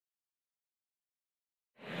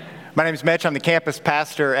My name is Mitch. I'm the campus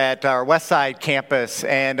pastor at our Westside campus,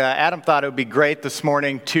 and Adam thought it would be great this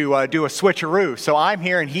morning to do a switcheroo. So I'm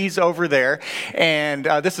here and he's over there, and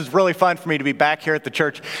this is really fun for me to be back here at the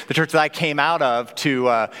church that I came out of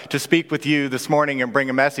to speak with you this morning and bring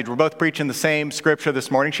a message. We're both preaching the same scripture this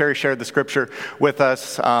morning. Sherry shared the scripture with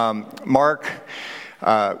us.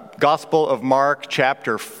 Gospel of Mark,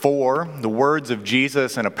 chapter 4, the words of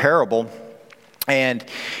Jesus in a parable. And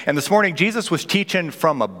this morning, Jesus was teaching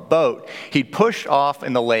from a boat. He'd pushed off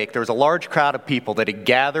in the lake. There was a large crowd of people that had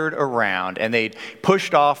gathered around, and they'd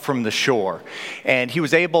pushed off from the shore. And he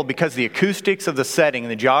was able, because of the acoustics of the setting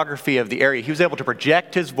and the geography of the area, he was able to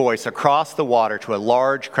project his voice across the water to a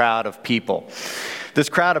large crowd of people. This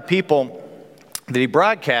crowd of people that he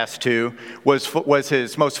broadcast to was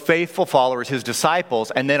his most faithful followers, his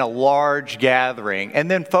disciples, and then a large gathering,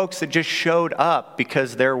 and then folks that just showed up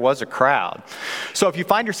because there was a crowd. So if you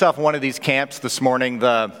find yourself in one of these camps this morning,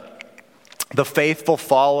 the faithful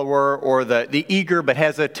follower or the eager but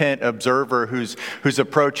hesitant observer who's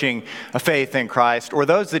approaching a faith in Christ, or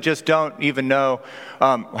those that just don't even know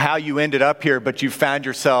how you ended up here, but you found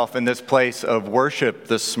yourself in this place of worship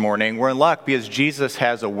this morning, we're in luck because Jesus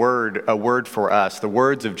has a word for us, the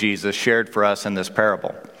words of Jesus shared for us in this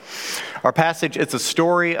parable. Our passage, it's a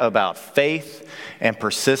story about faith and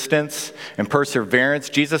persistence and perseverance.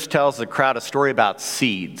 Jesus tells the crowd a story about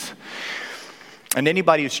seeds. And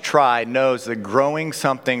anybody who's tried knows that growing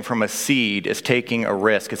something from a seed is taking a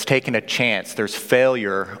risk. It's taking a chance. There's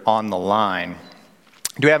failure on the line.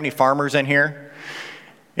 Do we have any farmers in here?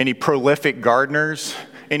 Any prolific gardeners?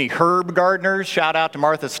 Any herb gardeners? Shout out to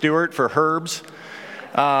Martha Stewart for herbs.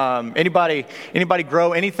 Anybody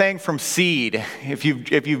grow anything from seed? If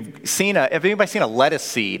anybody's seen a lettuce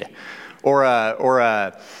seed or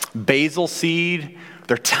a basil seed,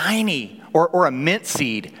 they're tiny. Or a mint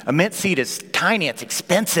seed. A mint seed is tiny. It's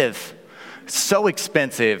expensive. So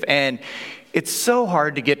expensive. And it's so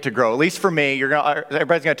hard to get to grow. At least for me,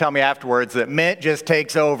 everybody's going to tell me afterwards that mint just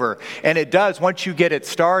takes over. And it does. Once you get it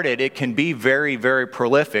started, it can be very, very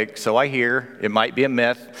prolific. So I hear it might be a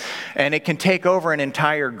myth. And it can take over an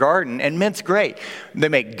entire garden. And mint's great. They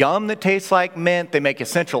make gum that tastes like mint. They make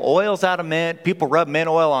essential oils out of mint. People rub mint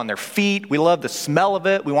oil on their feet. We love the smell of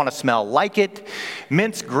it. We want to smell like it.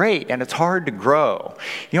 Mint's great, and it's hard to grow.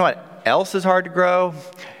 You know what else is hard to grow?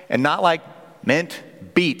 And not like mint?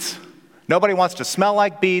 Beets. Nobody wants to smell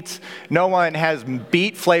like beets. No one has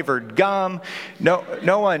beet-flavored gum. No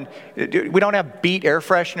one. We don't have beet air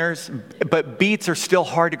fresheners, but beets are still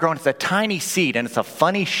hard to grow. And it's a tiny seed, and it's a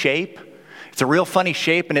funny shape. It's a real funny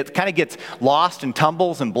shape, and it kind of gets lost and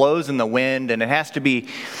tumbles and blows in the wind. And it has to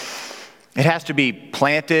be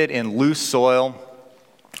planted in loose soil,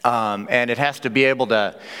 and it has to be able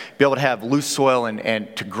to have loose soil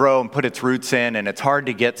and to grow and put its roots in. And it's hard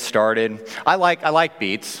to get started. I like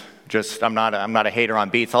beets. I'm not a hater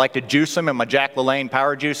on beets. I like to juice them in my Jack LaLanne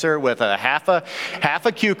power juicer with a half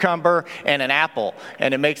a cucumber and an apple,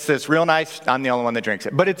 and it makes this real nice. I'm the only one that drinks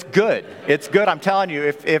it, but it's good. It's good. I'm telling you,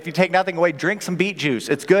 if you take nothing away, drink some beet juice.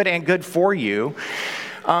 It's good and good for you.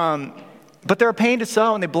 But they're a pain to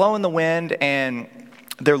sow, and they blow in the wind, and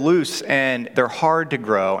they're loose, and they're hard to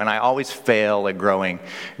grow, and I always fail at growing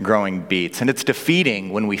beets. And it's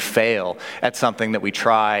defeating when we fail at something that we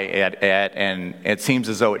try at, and it seems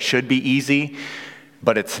as though it should be easy,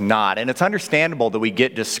 but it's not. And it's understandable that we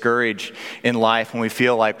get discouraged in life when we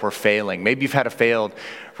feel like we're failing. Maybe you've had a failed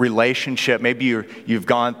relationship. Maybe you've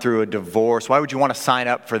gone through a divorce. Why would you want to sign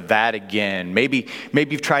up for that again? Maybe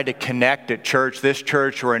you've tried to connect at church, this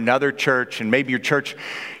church or another church, and maybe you're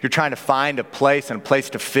trying to find a place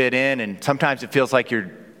to fit in, and sometimes it feels like you're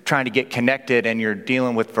trying to get connected and you're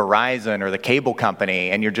dealing with Verizon or the cable company,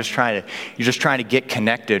 and you're just trying to get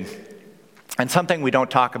connected. And something we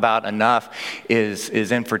don't talk about enough is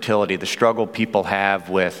infertility, the struggle people have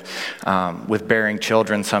with bearing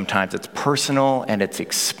children. Sometimes it's personal, and it's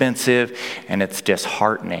expensive, and it's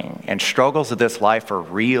disheartening. And struggles of this life are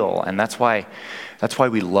real, and that's why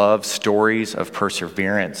we love stories of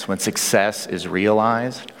perseverance when success is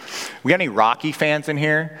realized. We got any Rocky fans in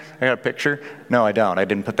here? I got a picture? No, I don't. I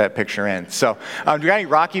didn't put that picture in. So, do we got any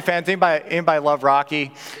Rocky fans? Anybody love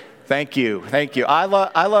Rocky? Thank you. I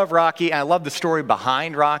love Rocky, and I love the story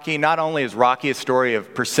behind Rocky. Not only is Rocky a story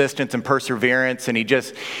of persistence and perseverance, and he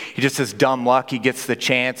just has dumb luck. He gets the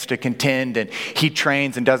chance to contend, and he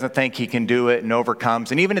trains and doesn't think he can do it and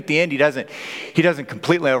overcomes. And even at the end, he doesn't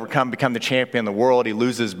completely overcome, become the champion of the world. He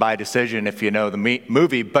loses by decision, if you know the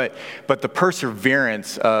movie. But the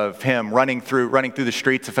perseverance of him running through the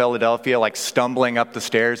streets of Philadelphia, like stumbling up the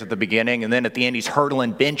stairs at the beginning, and then at the end, he's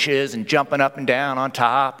hurdling benches and jumping up and down on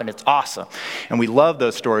top, and it's It's awesome. And we love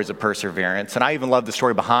those stories of perseverance. And I even love the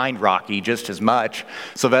story behind Rocky just as much.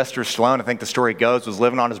 Sylvester Stallone, I think the story goes, was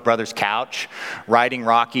living on his brother's couch, writing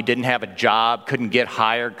Rocky, didn't have a job, couldn't get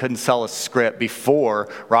hired, couldn't sell a script before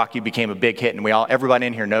Rocky became a big hit. And everybody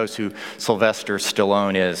in here knows who Sylvester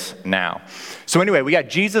Stallone is now. So anyway, we got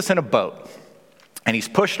Jesus in a boat. And he's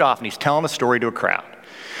pushed off and he's telling a story to a crowd.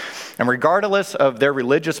 And regardless of their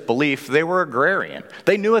religious belief, they were agrarian.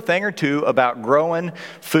 They knew a thing or two about growing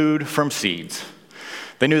food from seeds.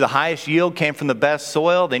 They knew the highest yield came from the best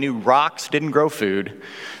soil. They knew rocks didn't grow food.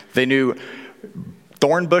 They knew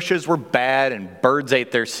thorn bushes were bad and birds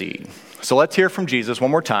ate their seed. So let's hear from Jesus one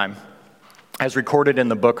more time, as recorded in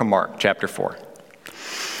the book of Mark, chapter 4.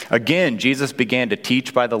 Again, Jesus began to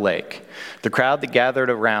teach by the lake. The crowd that gathered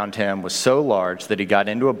around him was so large that he got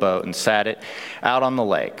into a boat and sat it out on the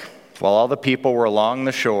lake. While all the people were along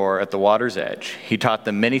the shore at the water's edge, he taught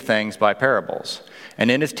them many things by parables. And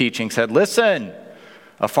in his teaching said, "Listen,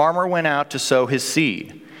 a farmer went out to sow his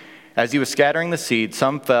seed. As he was scattering the seed,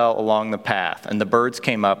 some fell along the path, and the birds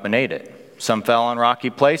came up and ate it. Some fell on rocky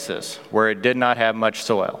places where it did not have much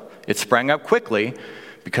soil. It sprang up quickly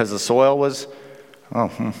because the soil was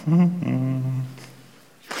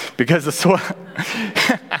because the soil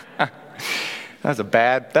that was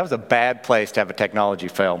a bad place to have a technology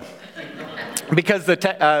fail. Because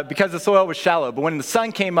the soil was shallow, but when the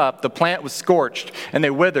sun came up, the plant was scorched, and they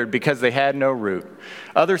withered because they had no root.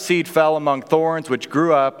 Other seed fell among thorns, which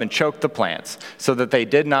grew up and choked the plants, so that they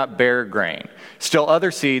did not bear grain. Still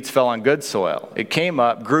other seeds fell on good soil. It came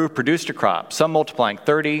up, grew, produced a crop, some multiplying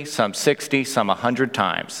 30, some 60, some 100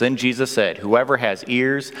 times. Then Jesus said, 'Whoever has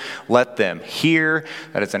ears, let them hear.'"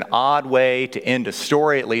 That is an odd way to end a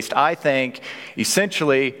story, at least I think.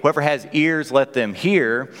 Essentially, whoever has ears, let them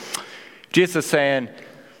hear. Jesus is saying,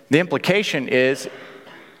 the implication is,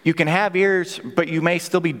 you can have ears, but you may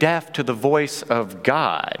still be deaf to the voice of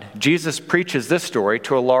God. Jesus preaches this story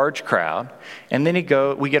to a large crowd, and then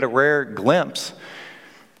we get a rare glimpse.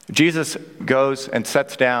 Jesus goes and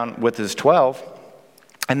sits down with his 12,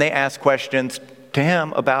 and they ask questions to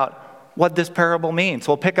him about what this parable means.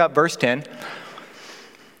 So we'll pick up verse 10.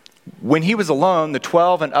 When he was alone, the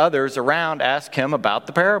 12 and others around asked him about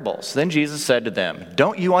the parables. Then Jesus said to them,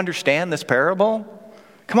 "Don't you understand this parable?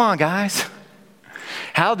 Come on, guys.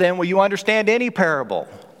 How then will you understand any parable?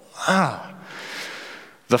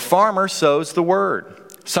 The farmer sows the word.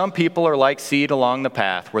 Some people are like seed along the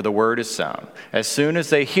path where the word is sown. As soon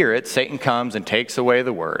as they hear it, Satan comes and takes away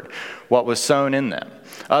the word, what was sown in them.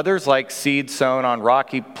 Others, like seed sown on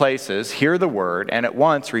rocky places, hear the word and at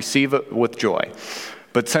once receive it with joy.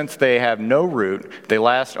 But since they have no root, they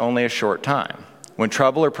last only a short time. When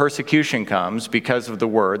trouble or persecution comes because of the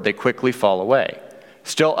word, they quickly fall away.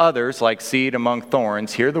 Still others, like seed among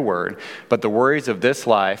thorns, hear the word, but the worries of this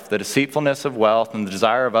life, the deceitfulness of wealth, and the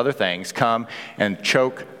desire of other things come and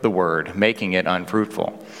choke the word, making it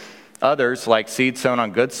unfruitful. Others, like seed sown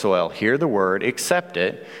on good soil, hear the word, accept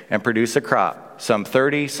it, and produce a crop, some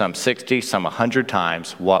 30, some 60, some 100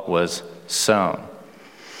 times what was sown."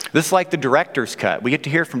 This is like the director's cut. We get to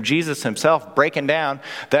hear from Jesus himself breaking down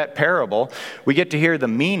that parable. We get to hear the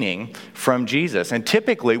meaning from Jesus. And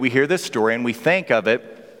typically we hear this story and we think of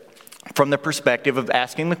it from the perspective of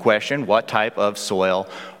asking the question, what type of soil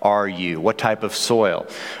are you? What type of soil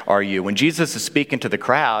are you? When Jesus is speaking to the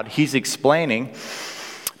crowd, he's explaining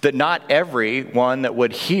that not everyone that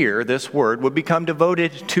would hear this word would become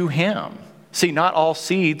devoted to him. See, not all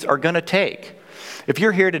seeds are going to take. If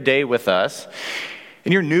you're here today with us,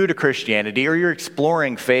 and you're new to Christianity or you're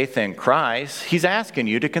exploring faith in Christ, he's asking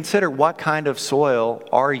you to consider, what kind of soil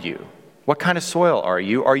are you? What kind of soil are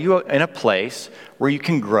you? Are you in a place where you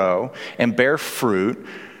can grow and bear fruit?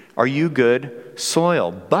 Are you good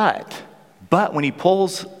soil? But when he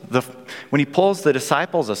pulls the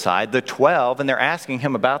disciples aside, the 12, and they're asking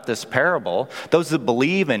him about this parable, those that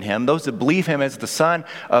believe in him, those that believe him as the Son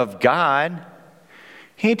of God,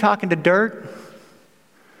 he ain't talking to dirt.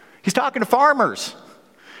 He's talking to farmers.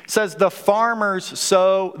 It says the farmers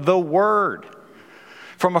sow the word.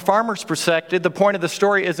 From a farmer's perspective, the point of the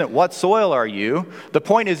story isn't what soil are you. The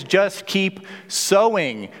point is just keep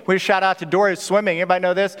sowing. We shout out to Dory swimming. Anybody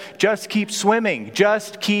know this? Just keep swimming.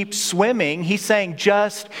 Just keep swimming. He's saying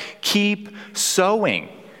just keep sowing.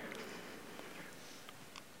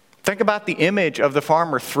 Think about the image of the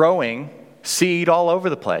farmer throwing seed all over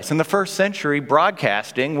the place. In the first century,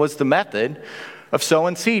 broadcasting was the method of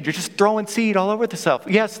sowing seed. You're just throwing seed all over the self.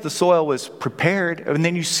 Yes, the soil was prepared, and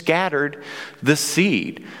then you scattered the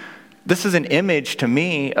seed. This is an image to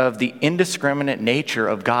me of the indiscriminate nature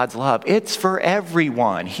of God's love. It's for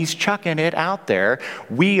everyone. He's chucking it out there.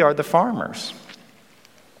 We are the farmers.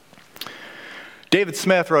 David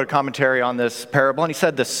Smith wrote a commentary on this parable, and he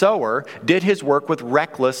said the sower did his work with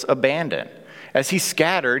reckless abandon. As he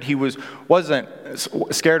scattered, he wasn't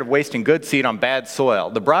scared of wasting good seed on bad soil.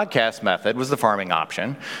 The broadcast method was the farming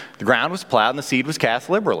option. The ground was plowed and the seed was cast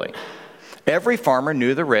liberally. Every farmer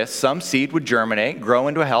knew the risks. Some seed would germinate, grow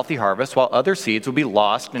into a healthy harvest, while other seeds would be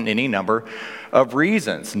lost in any number of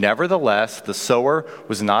reasons. Nevertheless, the sower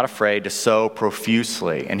was not afraid to sow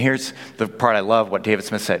profusely. And here's the part I love, what David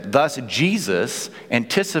Smith said. Thus, Jesus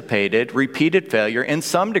anticipated repeated failure in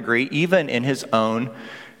some degree, even in his own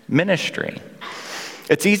ministry.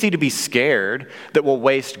 It's easy to be scared that we'll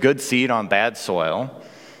waste good seed on bad soil.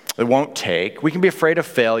 It won't take. We can be afraid of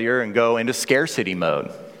failure and go into scarcity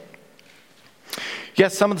mode.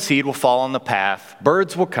 Yes, some of the seed will fall on the path.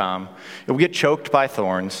 Birds will come. It will get choked by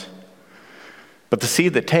thorns. But the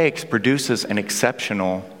seed that takes produces an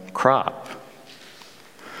exceptional crop.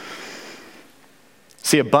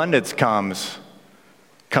 See, abundance comes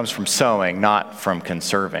from sowing, not from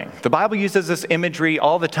conserving. The Bible uses this imagery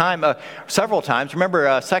all the time, several times.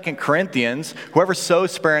 Remember 2 Corinthians, whoever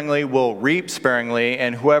sows sparingly will reap sparingly,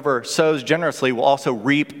 and whoever sows generously will also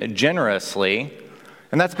reap generously.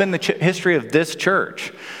 And that's been the history of this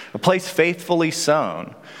church, a place faithfully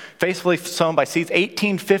sown by seeds.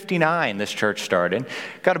 1859, this church started.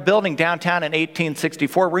 Got a building downtown in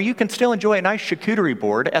 1864 where you can still enjoy a nice charcuterie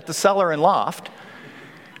board at the cellar and loft,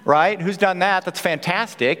 right? Who's done that? That's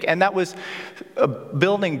fantastic. And that was a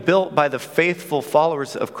building built by the faithful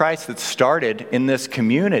followers of Christ that started in this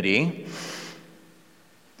community.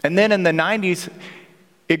 And then in the 90s,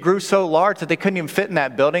 it grew so large that they couldn't even fit in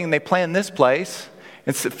that building, and they planned this place.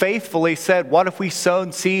 And faithfully said, what if we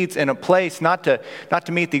sowed seeds in a place not to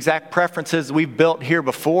meet the exact preferences we've built here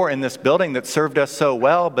before in this building that served us so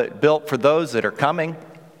well, but built for those that are coming?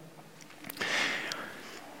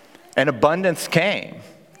 And abundance came.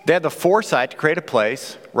 They had the foresight to create a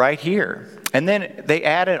place right here. And then they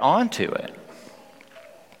added on to it.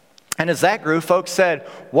 And as that grew, folks said,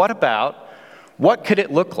 what could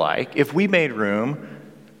it look like if we made room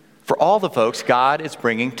for all the folks God is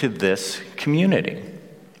bringing to this community?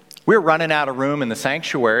 We were running out of room in the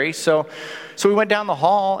sanctuary, so we went down the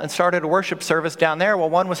hall and started a worship service down there. Well,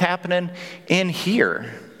 one was happening in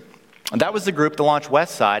here. And that was the group that launched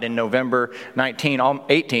Westside in November 18,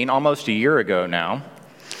 almost a year ago now.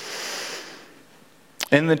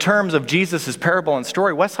 In the terms of Jesus' parable and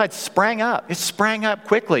story, Westside sprang up. It sprang up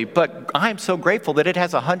quickly, but I'm so grateful that it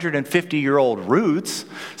has 150-year-old roots,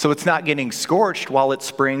 so it's not getting scorched while it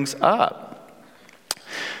springs up.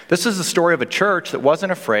 This is the story of a church that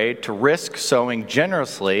wasn't afraid to risk sowing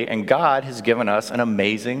generously, and God has given us an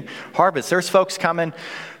amazing harvest. There's folks coming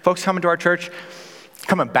to our church,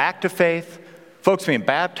 coming back to faith, folks being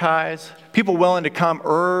baptized, people willing to come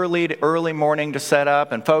early morning to set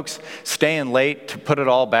up, and folks staying late to put it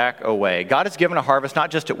all back away. God has given a harvest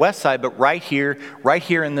not just at Westside, but right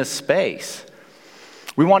here in this space.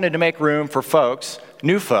 We wanted to make room for folks,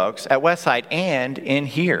 new folks, at Westside and in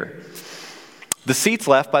here. The seats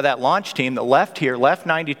left by that launch team that left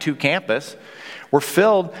 92 campus, were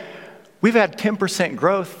filled. We've had 10%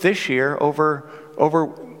 growth this year over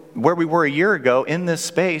where we were a year ago in this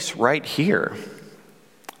space right here.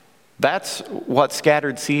 That's what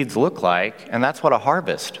scattered seeds look like, and that's what a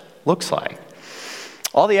harvest looks like.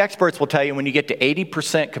 All the experts will tell you when you get to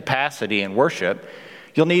 80% capacity in worship,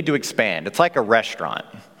 you'll need to expand. It's like a restaurant.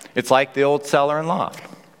 It's like the old cellar and loft.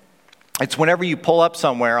 It's whenever you pull up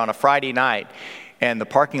somewhere on a Friday night and the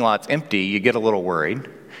parking lot's empty, you get a little worried.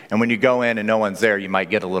 And when you go in and no one's there, you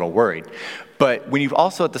might get a little worried. But when you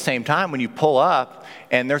also, at the same time, when you pull up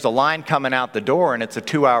and there's a line coming out the door and it's a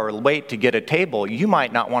 2-hour wait to get a table, you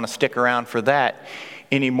might not want to stick around for that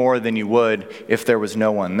any more than you would if there was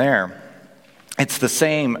no one there. It's the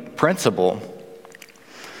same principle.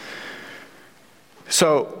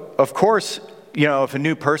 So, of course, if a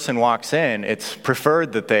new person walks in, it's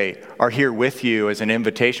preferred that they are here with you as an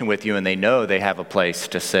invitation with you and they know they have a place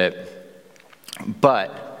to sit.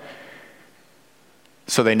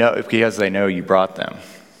 So they know, because they know you brought them.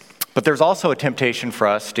 But there's also a temptation for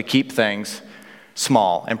us to keep things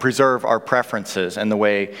small and preserve our preferences and the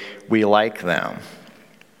way we like them.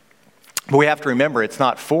 But we have to remember it's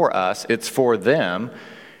not for us, it's for them.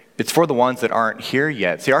 It's for the ones that aren't here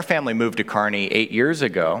yet. See, our family moved to Kearney 8 years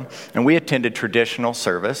ago, and we attended traditional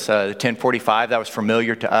service, 1045. That was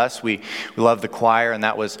familiar to us. We loved the choir, and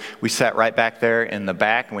we sat right back there in the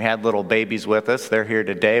back, and we had little babies with us. They're here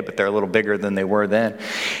today, but they're a little bigger than they were then.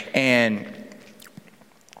 And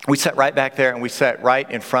we sat right back there, and we sat right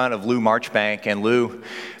in front of Lou Marchbank, and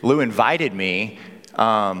Lou invited me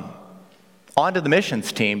onto the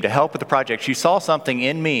missions team to help with the project. She saw something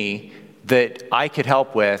in me that I could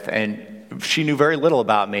help with, and she knew very little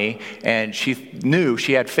about me, and she knew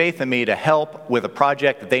she had faith in me to help with a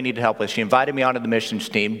project that they needed help with. She invited me onto the missions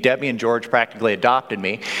team. Debbie and George practically adopted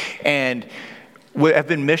me, and have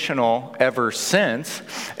been missional ever since.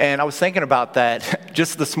 And I was thinking about that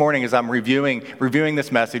just this morning as I'm reviewing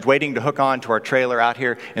this message, waiting to hook on to our trailer out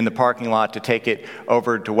here in the parking lot to take it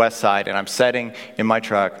over to Westside. And I'm sitting in my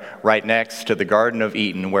truck right next to the Garden of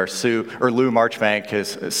Eden, where Lou Marchbank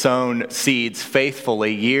has sown seeds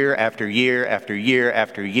faithfully year after year after year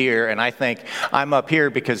after year. And I think I'm up here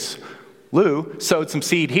because Lou sowed some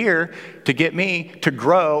seed here to get me to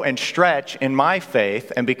grow and stretch in my faith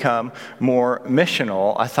and become more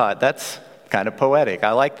missional. I thought that's kind of poetic.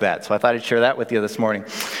 I like that. So I thought I'd share that with you this morning.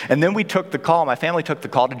 And then we took the call, my family took the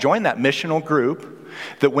call to join that missional group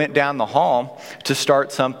that went down the hall to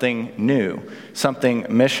start something new, something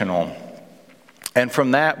missional. And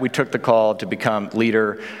from that, we took the call to become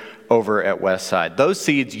leader over at Westside. Those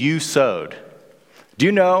seeds you sowed. Do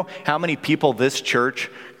you know how many people this church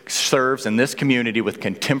serves in this community with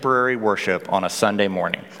contemporary worship on a Sunday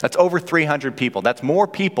morning? That's over 300 people. That's more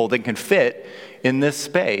people than can fit in this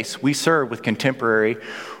space we serve with contemporary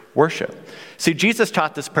worship. See, Jesus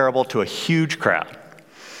taught this parable to a huge crowd,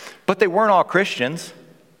 but they weren't all Christians.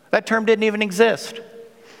 That term didn't even exist.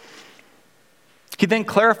 He then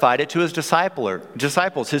clarified it to his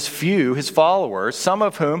disciples, his followers, some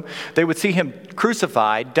of whom they would see him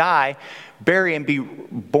crucified, die, bury, and be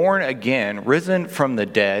born again, risen from the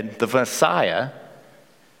dead, the Messiah.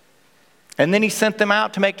 And then he sent them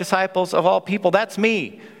out to make disciples of all people. That's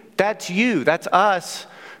me. That's you. That's us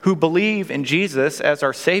who believe in Jesus as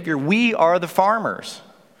our Savior. We are the farmers.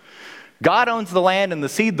 God owns the land and the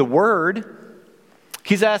seed, the word.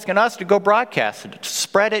 He's asking us to go broadcast it, to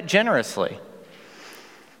spread it generously.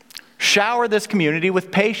 Shower this community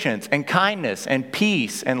with patience and kindness and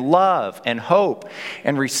peace and love and hope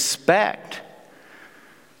and respect.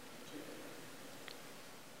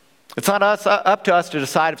 It's not up to us to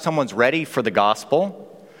decide if someone's ready for the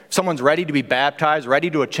gospel, if someone's ready to be baptized, ready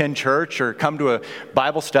to attend church or come to a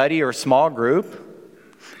Bible study or a small group.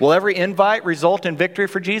 Will every invite result in victory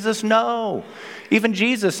for Jesus? No. Even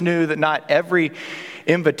Jesus knew that not every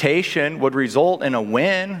invitation would result in a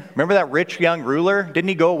win. Remember that rich young ruler? Didn't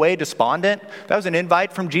he go away despondent? That was an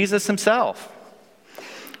invite from Jesus himself.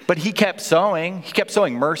 But he kept sowing. He kept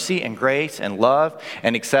sowing mercy and grace and love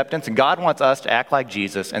and acceptance. And God wants us to act like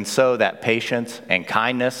Jesus and sow that patience and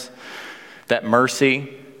kindness, that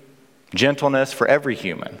mercy, gentleness for every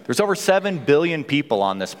human. There's over 7 billion people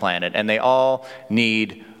on this planet, and they all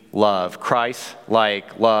need love,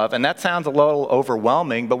 Christ-like love. And that sounds a little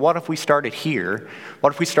overwhelming, but what if we started here?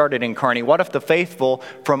 What if we started in Kearney? What if the faithful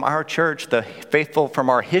from our church, the faithful from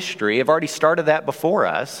our history, have already started that before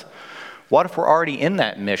us? What if we're already in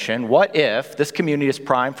that mission? What if this community is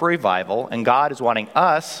primed for revival and God is wanting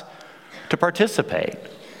us to participate?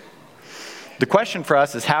 The question for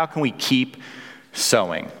us is, how can we keep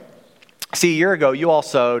sowing? See, a year ago, you all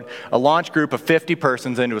sowed a launch group of 50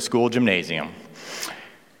 persons into a school gymnasium.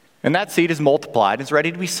 And that seed is multiplied and is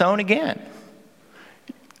ready to be sown again.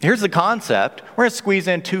 Here's the concept. We're going to squeeze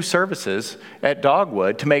in 2 services at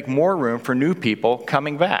Dogwood to make more room for new people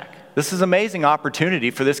coming back. This is an amazing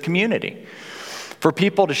opportunity for this community, for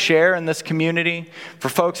people to share in this community, for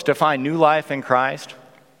folks to find new life in Christ.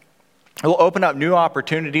 It will open up new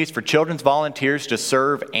opportunities for children's volunteers to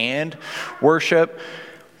serve and worship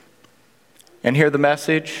and hear the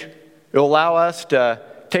message. It will allow us to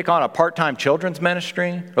take on a part-time children's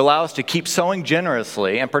ministry. It will allow us to keep sowing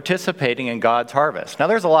generously and participating in God's harvest. Now,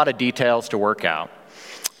 there's a lot of details to work out,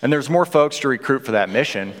 and there's more folks to recruit for that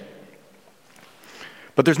mission,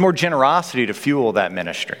 but there's more generosity to fuel that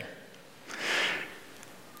ministry.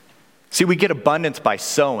 See, we get abundance by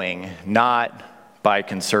sowing, not by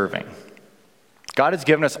conserving. God has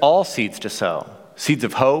given us all seeds to sow. Seeds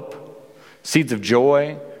of hope, seeds of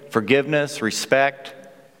joy, forgiveness, respect,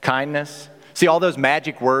 kindness. See, all those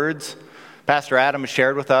magic words Pastor Adam has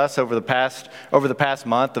shared with us over the past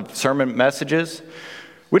month of sermon messages.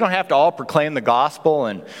 We don't have to all proclaim the gospel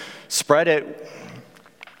and spread it.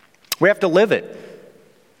 We have to live it.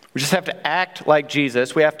 We just have to act like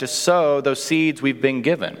Jesus. We have to sow those seeds we've been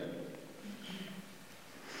given.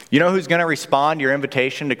 You know who's going to respond to your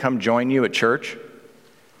invitation to come join you at church?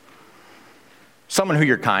 Someone who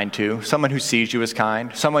you're kind to, someone who sees you as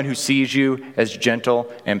kind, someone who sees you as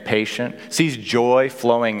gentle and patient, sees joy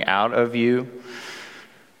flowing out of you,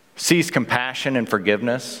 sees compassion and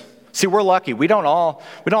forgiveness. See, we're lucky. We don't all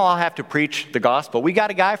have to preach the gospel. We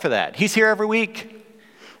got a guy for that. He's here every week.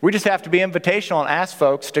 We just have to be invitational and ask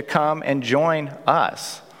folks to come and join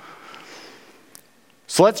us.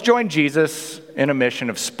 So let's join Jesus in a mission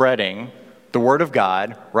of spreading the Word of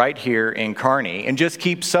God right here in Kearney and just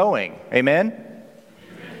keep sowing. Amen?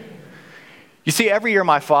 You see, every year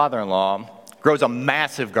my father-in-law grows a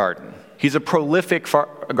massive garden. He's a prolific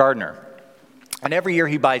gardener. And every year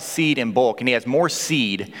he buys seed in bulk, and he has more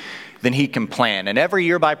seed than he can plant. And every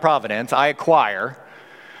year by providence, I acquire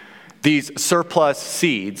these surplus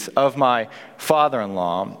seeds of my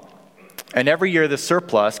father-in-law. And every year the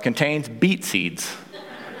surplus contains beet seeds.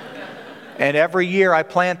 And every year I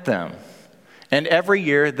plant them. And every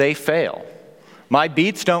year they fail. My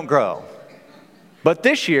beets don't grow. But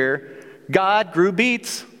this year, God grew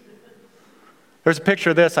beets. There's a picture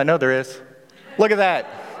of this. I know there is. Look at that.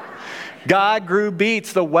 God grew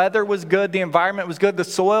beets. The weather was good. The environment was good. The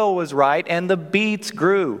soil was right. And the beets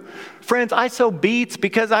grew. Friends, I sow beets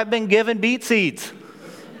because I've been given beet seeds.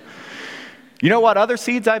 You know what other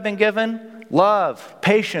seeds I've been given? Love,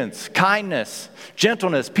 patience, kindness,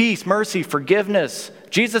 gentleness, peace, mercy, forgiveness.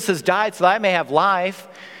 Jesus has died so that I may have life.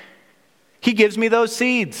 He gives me those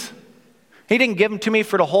seeds. He didn't give them to me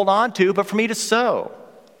to hold on to, but for me to sow.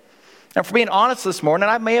 And for being honest this morning,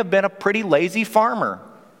 I may have been a pretty lazy farmer.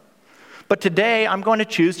 But today, I'm going to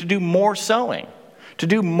choose to do more sowing, to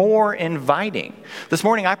do more inviting. This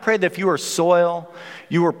morning, I pray that if you are soil,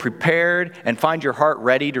 you are prepared and find your heart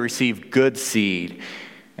ready to receive good seed.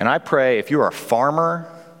 And I pray if you are a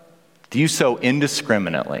farmer, do you sow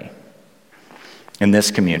indiscriminately in this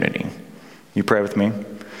community? You pray with me?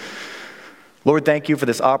 Lord, thank you for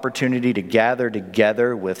this opportunity to gather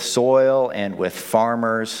together with soil and with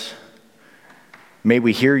farmers. May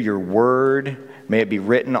we hear your word. May it be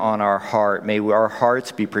written on our heart. May our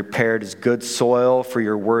hearts be prepared as good soil for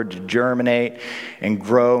your word to germinate and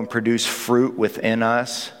grow and produce fruit within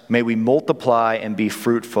us. May we multiply and be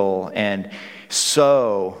fruitful and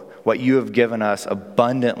sow what you have given us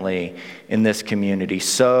abundantly in this community.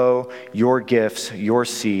 Sow your gifts, your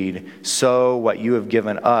seed. Sow what you have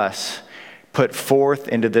given us. Put forth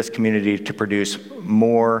into this community to produce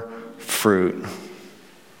more fruit.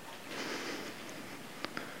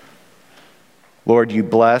 Lord, you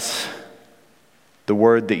bless the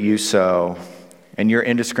word that you sow, and your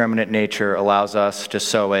indiscriminate nature allows us to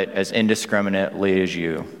sow it as indiscriminately as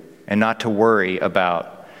you, and not to worry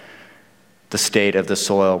about the state of the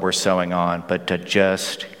soil we're sowing on, but to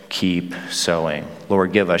just keep sowing.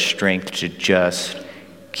 Lord, give us strength to just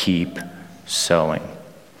keep sowing.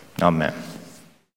 Amen.